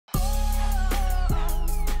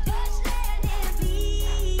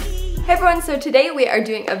Hey everyone, so today we are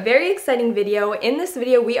doing a very exciting video. In this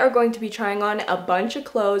video, we are going to be trying on a bunch of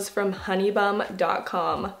clothes from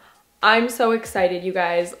honeybum.com. I'm so excited, you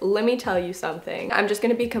guys. Let me tell you something. I'm just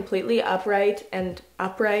gonna be completely upright and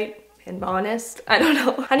honest. I don't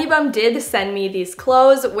know. Honeybum did send me these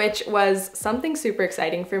clothes, which was something super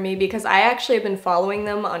exciting for me because I actually have been following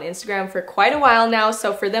them on Instagram for quite a while now.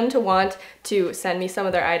 So for them to want to send me some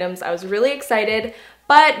of their items, I was really excited.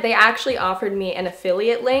 But they actually offered me an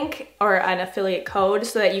affiliate link or an affiliate code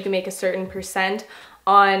so that you can make a certain %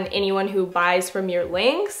 on anyone who buys from your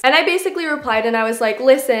links. And I basically replied and I was like,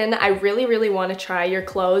 listen, I really want to try your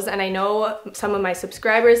clothes, and I know some of my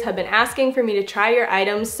subscribers have been asking for me to try your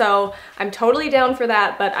items, so I'm totally down for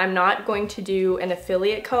that, but I'm not going to do an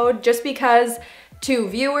affiliate code just because to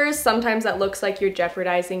viewers, sometimes that looks like you're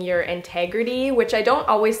jeopardizing your integrity, which I don't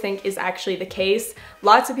always think is actually the case.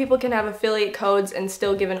 Lots of people can have affiliate codes and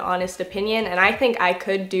still give an honest opinion, and I think I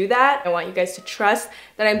could do that. I want you guys to trust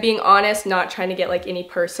that I'm being honest, not trying to get like any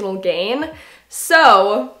personal gain.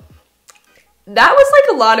 So that was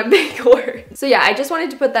like a lot of big words. So yeah, I just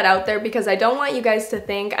wanted to put that out there because I don't want you guys to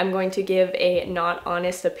think I'm going to give a not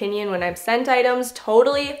honest opinion when I'm sent items.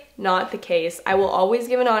 Totally not the case. I will always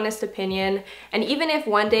give an honest opinion, and even if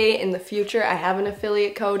one day in the future I have an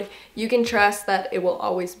affiliate code, you can trust that it will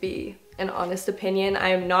always be an honest opinion. I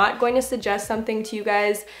am not going to suggest something to you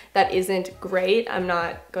guys that isn't great. I'm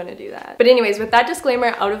not going to do that. But anyways, with that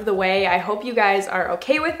disclaimer out of the way, I hope you guys are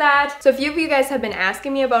okay with that. So a few of you guys have been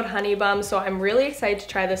asking me about Honeybum, so I'm really excited to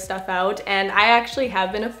try this stuff out, and I actually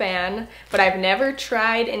have been a fan, but I've never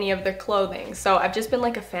tried any of their clothing. So I've just been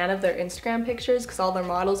like a fan of their Instagram pictures because all their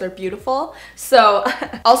models are beautiful. So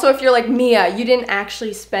also, if you're like, Mia, you didn't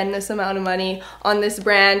actually spend this amount of money on this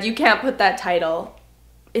brand, you can't put that title.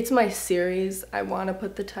 It's my series. I want to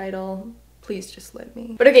put the title. Please just let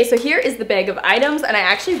me. But okay, so here is the bag of items, and I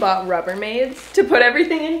actually bought Rubbermaids to put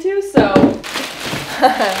everything into, so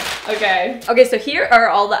okay, so here are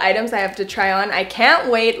all the items I have to try on. I can't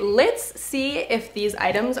wait. Let's see if these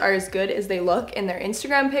items are as good as they look in their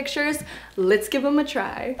Instagram pictures. Let's give them a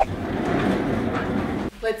try.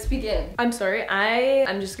 Let's begin. I'm sorry,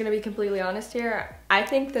 I'm just gonna be completely honest here. I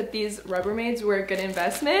think that these Rubbermaids were a good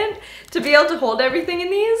investment to be able to hold everything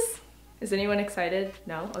in these. Is anyone excited?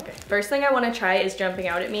 No? Okay. First thing I wanna try is jumping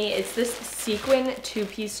out at me. It's this sequin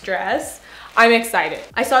two-piece dress. I'm excited.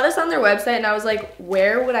 I saw this on their website and I was like,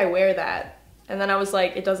 where would I wear that? And then I was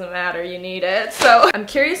like, it doesn't matter, you need it. So I'm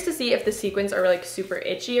curious to see if the sequins are like super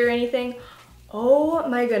itchy or anything. Oh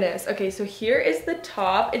my goodness. Okay, so here is the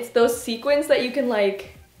top. It's those sequins that you can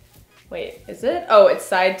like, wait, is it? Oh, it's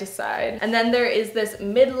side to side. And then there is this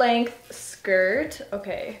mid-length skirt.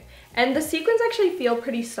 Okay. And the sequins actually feel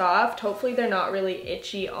pretty soft. Hopefully they're not really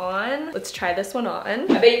itchy on. Let's try this one on.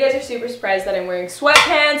 I bet you guys are super surprised that I'm wearing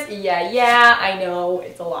sweatpants. Yeah, I know,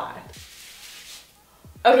 it's a lot.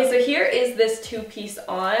 Okay, so here is this two-piece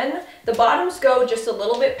on. The bottoms go just a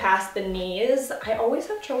little bit past the knees. I always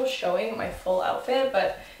have trouble showing my full outfit,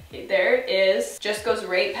 but there it is. Just goes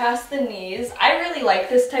right past the knees. I really like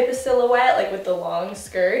this type of silhouette, like with the long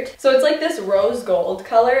skirt. So it's like this rose gold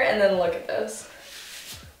color, and then look at this.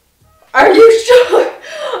 Are you shook?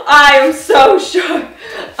 I am so shook.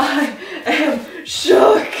 I am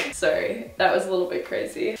shook. Sorry, that was a little bit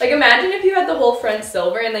crazy. Like imagine if you had the whole front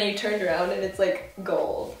silver and then you turned around and it's like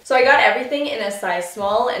gold. So I got everything in a size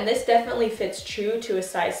small, and this definitely fits true to a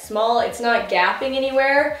size small. It's not gapping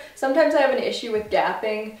anywhere. Sometimes I have an issue with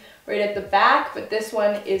gapping right at the back, but this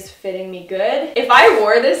one is fitting me good. If I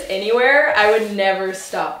wore this anywhere, I would never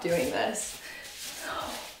stop doing this.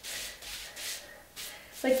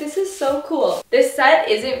 Like, this is so cool. This set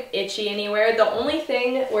isn't itchy anywhere. The only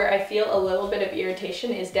thing where I feel a little bit of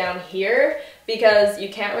irritation is down here because you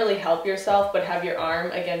can't really help yourself but have your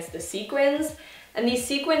arm against the sequins. And these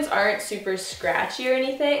sequins aren't super scratchy or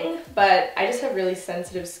anything, but I just have really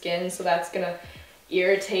sensitive skin, so that's gonna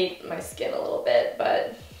irritate my skin a little bit,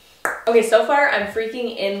 but okay, so far I'm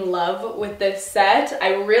freaking in love with this set.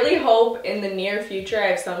 I really hope in the near future I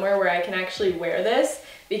have somewhere where I can actually wear this,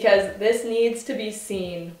 because this needs to be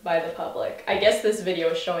seen by the public. I guess this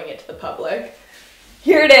video is showing it to the public.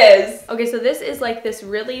 Here it is. Okay, so this is like this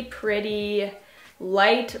really pretty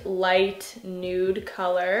light nude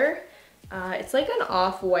color. It's like an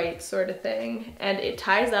off-white sort of thing, and it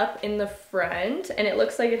ties up in the front, and it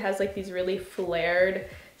looks like it has like these really flared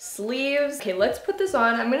sleeves. Okay, let's put this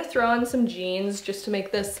on. I'm gonna throw on some jeans just to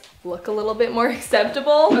make this look a little bit more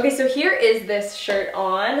acceptable. Okay, so here is this shirt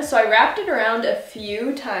on. So I wrapped it around a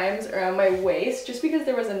few times around my waist just because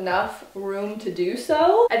there was enough room to do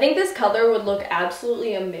so. I think this color would look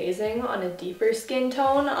absolutely amazing on a deeper skin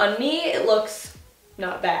tone. On me, it looks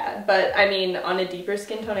not bad. But I mean, on a deeper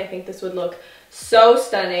skin tone, I think this would look so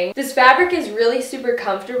stunning. This fabric is really super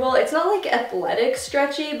comfortable. It's not like athletic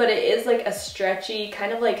stretchy, but it is like a stretchy,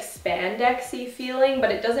 kind of like spandexy feeling,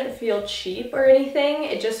 but it doesn't feel cheap or anything.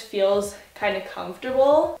 It just feels kind of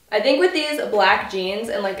comfortable. I think with these black jeans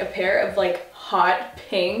and like a pair of like hot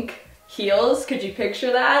pink heels, could you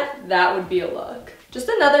picture that? That would be a look. Just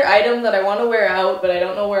another item that I want to wear out, but I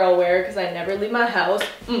don't know where I'll wear because I never leave my house.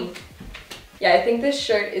 Yeah, I think this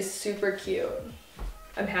shirt is super cute.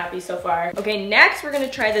 I'm happy so far. Okay, next we're gonna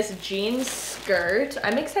try this jean skirt.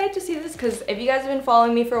 I'm excited to see this because if you guys have been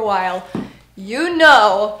following me for a while, you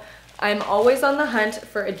know I'm always on the hunt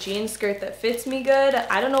for a jean skirt that fits me good.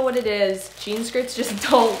 I don't know what it is. Jean skirts just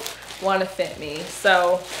don't want to fit me.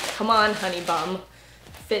 So come on, HoneyBum,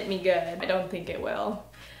 fit me good. I don't think it will.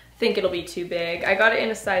 I think it'll be too big. I got it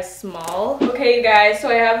in a size small. Okay, you guys, so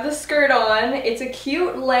I have the skirt on. It's a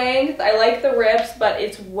cute length. I like the rips, but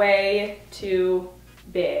it's way too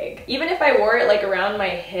big. Even if I wore it like around my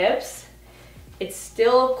hips, it's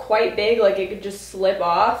still quite big, like it could just slip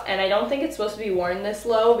off, and I don't think it's supposed to be worn this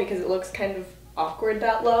low because it looks kind of awkward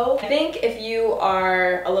that low. I think if you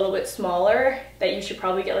are a little bit smaller that you should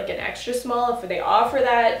probably get like an extra small if they offer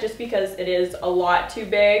that, just because it is a lot too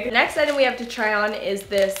big. The next item we have to try on is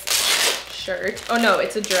this shirt. Oh no,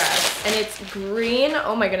 it's a dress and it's green.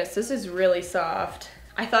 Oh my goodness, this is really soft.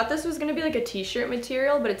 I thought this was gonna be like a t-shirt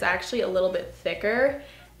material, but it's actually a little bit thicker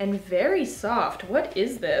and very soft. What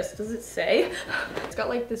is this? Does it say? It's got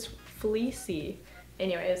like this fleecy.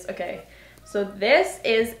 Anyways, okay. So this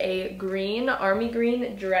is a green, army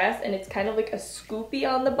green dress, and it's kind of like a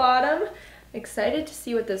scoopy on the bottom. Excited to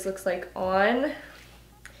see what this looks like on.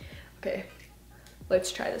 Okay,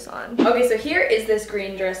 let's try this on. Okay, so here is this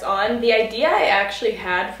green dress on. The idea I actually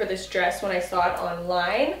had for this dress when I saw it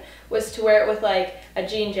online was to wear it with like a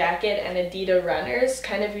jean jacket and Adidas runners,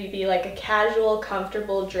 kind of be like a casual,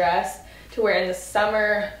 comfortable dress to wear in the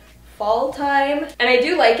summer, fall time. And I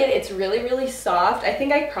do like it. It's really, really soft. I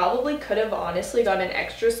think I probably could have honestly got an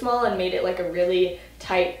extra small and made it like a really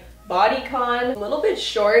tight bodycon. A little bit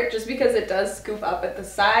short just because it does scoop up at the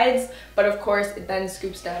sides, but of course it then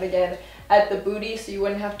scoops down again at the booty, so you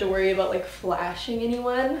wouldn't have to worry about like flashing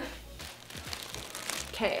anyone.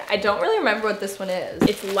 Okay, I don't really remember what this one is.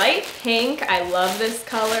 It's light pink. I love this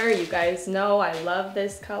color. You guys know I love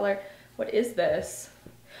this color. What is this?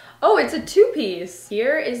 Oh, it's a two-piece.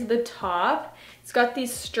 Here is the top. It's got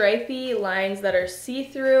these stripy lines that are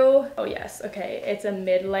see-through. Oh yes, okay. It's a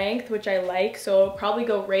mid-length, which I like, so it'll probably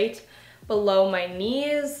go right below my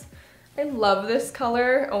knees. I love this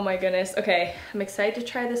color. Oh my goodness. Okay, I'm excited to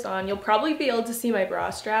try this on. You'll probably be able to see my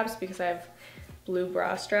bra straps because I have blue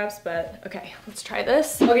bra straps, but okay, let's try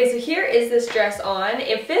this. Okay, so here is this dress on.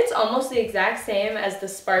 It fits almost the exact same as the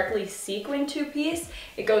sparkly sequin two-piece.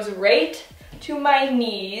 It goes right to my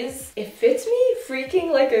knees. It fits me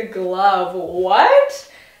freaking like a glove.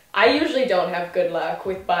 What? I usually don't have good luck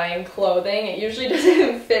with buying clothing. It usually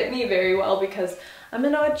doesn't fit me very well because I'm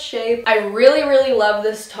in odd shape. I really, really love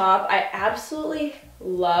this top. I absolutely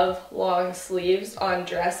love long sleeves on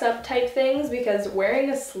dress-up type things because wearing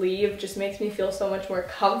a sleeve just makes me feel so much more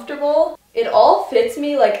comfortable. It all fits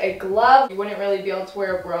me like a glove. You wouldn't really be able to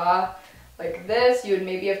wear a bra like this. You would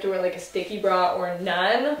maybe have to wear like a sticky bra or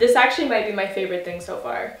none. This actually might be my favorite thing so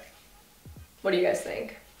far. What do you guys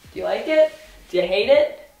think? Do you like it? Do you hate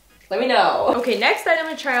it? Let me know. Okay, next item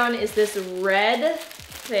to try on is this red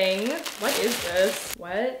thing. What is this?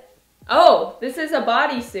 What? Oh, this is a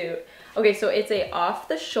bodysuit. Okay, so it's a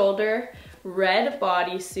off-the-shoulder red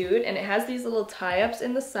bodysuit, and it has these little tie-ups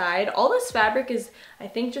in the side. All this fabric is, I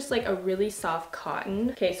think, just like a really soft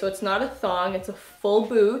cotton. Okay, so it's not a thong, it's a full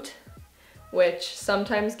boot, which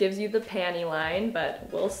sometimes gives you the panty line, but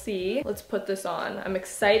we'll see. Let's put this on. I'm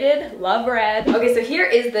excited, love red. Okay, so here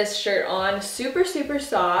is this shirt on. Super, super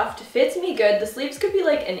soft, fits me good. The sleeves could be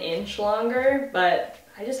like an inch longer, but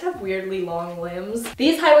I just have weirdly long limbs.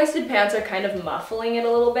 These high-waisted pants are kind of muffling it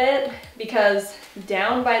a little bit because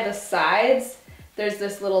down by the sides, there's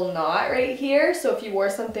this little knot right here. So if you wore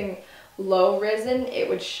something low risen, it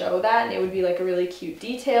would show that and it would be like a really cute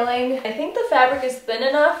detailing. I think the fabric is thin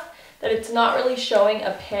enough that it's not really showing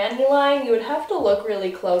a panty line. You would have to look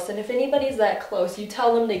really close, and if anybody's that close, you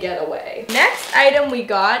tell them to get away. Next item we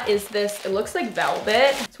got is this, it looks like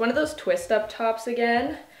velvet. It's one of those twist-up tops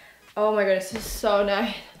again. Oh my goodness, this is so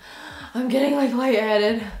nice. I'm getting like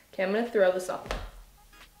lightheaded. Okay, I'm gonna throw this on.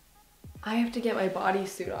 I have to get my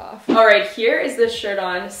bodysuit off. All right, here is this shirt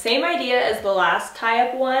on. Same idea as the last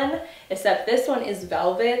tie-up one, except this one is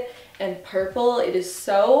velvet and purple. It is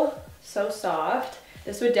so, so soft.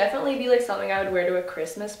 This would definitely be like something I would wear to a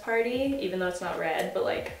Christmas party, even though it's not red, but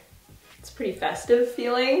like it's pretty festive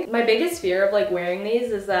feeling. My biggest fear of like wearing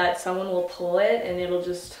these is that someone will pull it and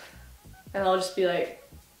I'll just be like,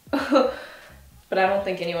 but I don't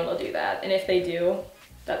think anyone will do that. And if they do,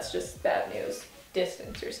 that's just bad news.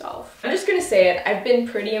 Distance yourself. I'm just gonna say it, I've been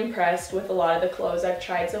pretty impressed with a lot of the clothes I've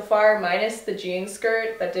tried so far, minus the jean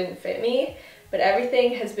skirt that didn't fit me, but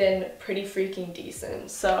everything has been pretty freaking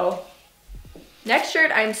decent. So next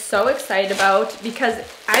shirt I'm so excited about because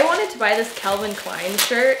I wanted to buy this Calvin Klein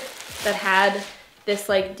shirt that had this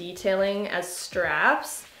like detailing as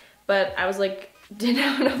straps, but I was like, didn't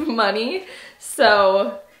have enough money.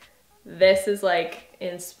 So this is like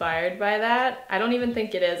inspired by that. I don't even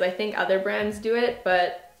think it is. I think other brands do it,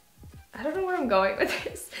 but I don't know where I'm going with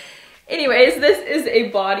this. Anyways, this is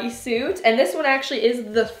a bodysuit, and this one actually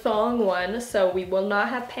is the thong one, so we will not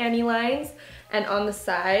have panty lines. And on the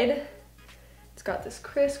side, it's got this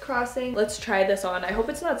crisscrossing. Let's try this on. I hope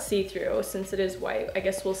it's not see-through since it is white. I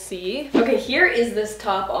guess we'll see. Okay, here is this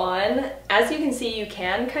top on. As you can see, you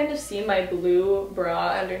can kind of see my blue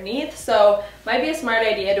bra underneath, so might be a smart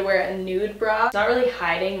idea to wear a nude bra. It's not really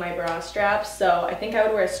hiding my bra straps, so I think I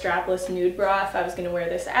would wear a strapless nude bra if I was gonna wear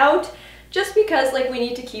this out. Just because like we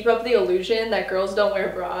need to keep up the illusion that girls don't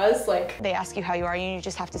wear bras. Like they ask you how you are and you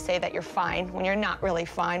just have to say that you're fine when you're not really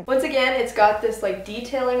fine. Once again, it's got this like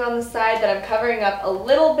detailing on the side that I'm covering up a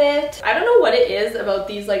little bit. I don't know what it is about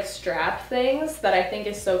these like strap things that I think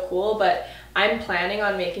is so cool, but I'm planning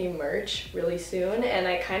on making merch really soon and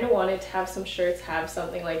I kind of wanted to have some shirts have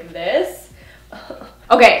something like this.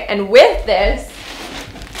 Okay, and with this,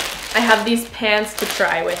 I have these pants to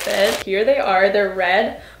try with it. Here they are, they're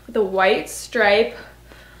red with a white stripe.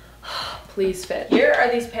 Please fit. Here are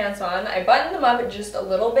these pants on. I buttoned them up just a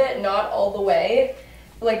little bit, not all the way.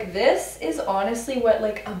 Like this is honestly what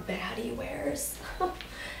like a baddie wears.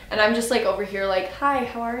 And I'm just like over here like, hi,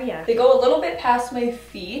 how are ya? They go a little bit past my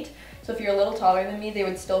feet, so if you're a little taller than me, they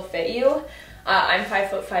would still fit you. I'm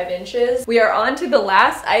 5'5". We are on to the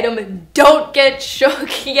last item. Don't get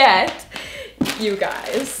shook yet, you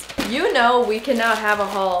guys. You know we cannot have a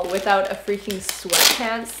haul without a freaking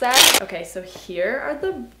sweatpants set. Okay, so here are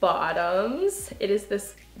the bottoms. It is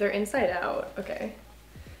this, they're inside out. Okay,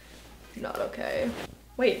 not okay.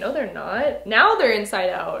 Wait, no they're not. Now they're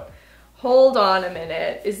inside out. Hold on a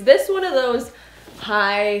minute. Is this one of those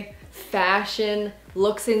high fashion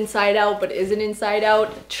looks inside out but isn't inside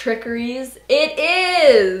out trickeries? It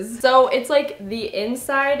is! So it's like the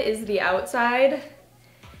inside is the outside,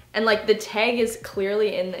 and like the tag is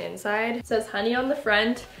clearly in the inside. It says honey on the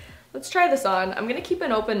front. Let's try this on. I'm gonna keep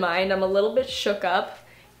an open mind. I'm a little bit shook up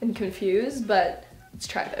and confused, but let's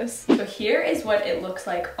try this. So here is what it looks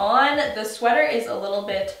like on. The sweater is a little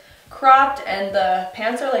bit cropped and the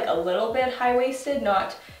pants are like a little bit high-waisted,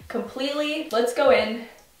 not completely. Let's go in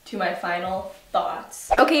to my final thoughts.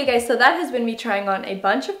 Okay, you guys, so that has been me trying on a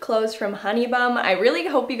bunch of clothes from HoneyBum. I really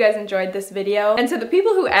hope you guys enjoyed this video. And to the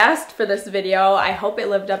people who asked for this video, I hope it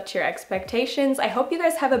lived up to your expectations. I hope you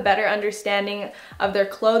guys have a better understanding of their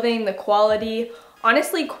clothing, the quality.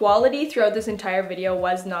 Honestly, quality throughout this entire video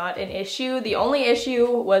was not an issue. The only issue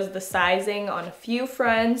was the sizing on a few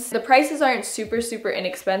fronts. The prices aren't super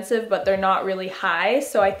inexpensive, but they're not really high,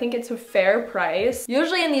 so I think it's a fair price.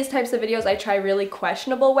 Usually in these types of videos, I try really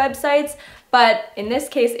questionable websites, but in this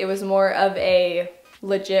case, it was more of a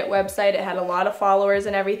legit website. It had a lot of followers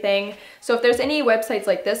and everything. So if there's any websites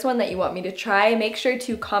like this one that you want me to try, make sure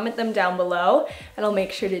to comment them down below and I'll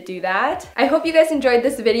make sure to do that. I hope you guys enjoyed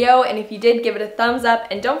this video, and if you did, give it a thumbs up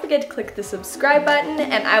and don't forget to click the subscribe button,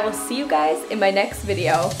 and I will see you guys in my next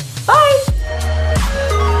video. Bye!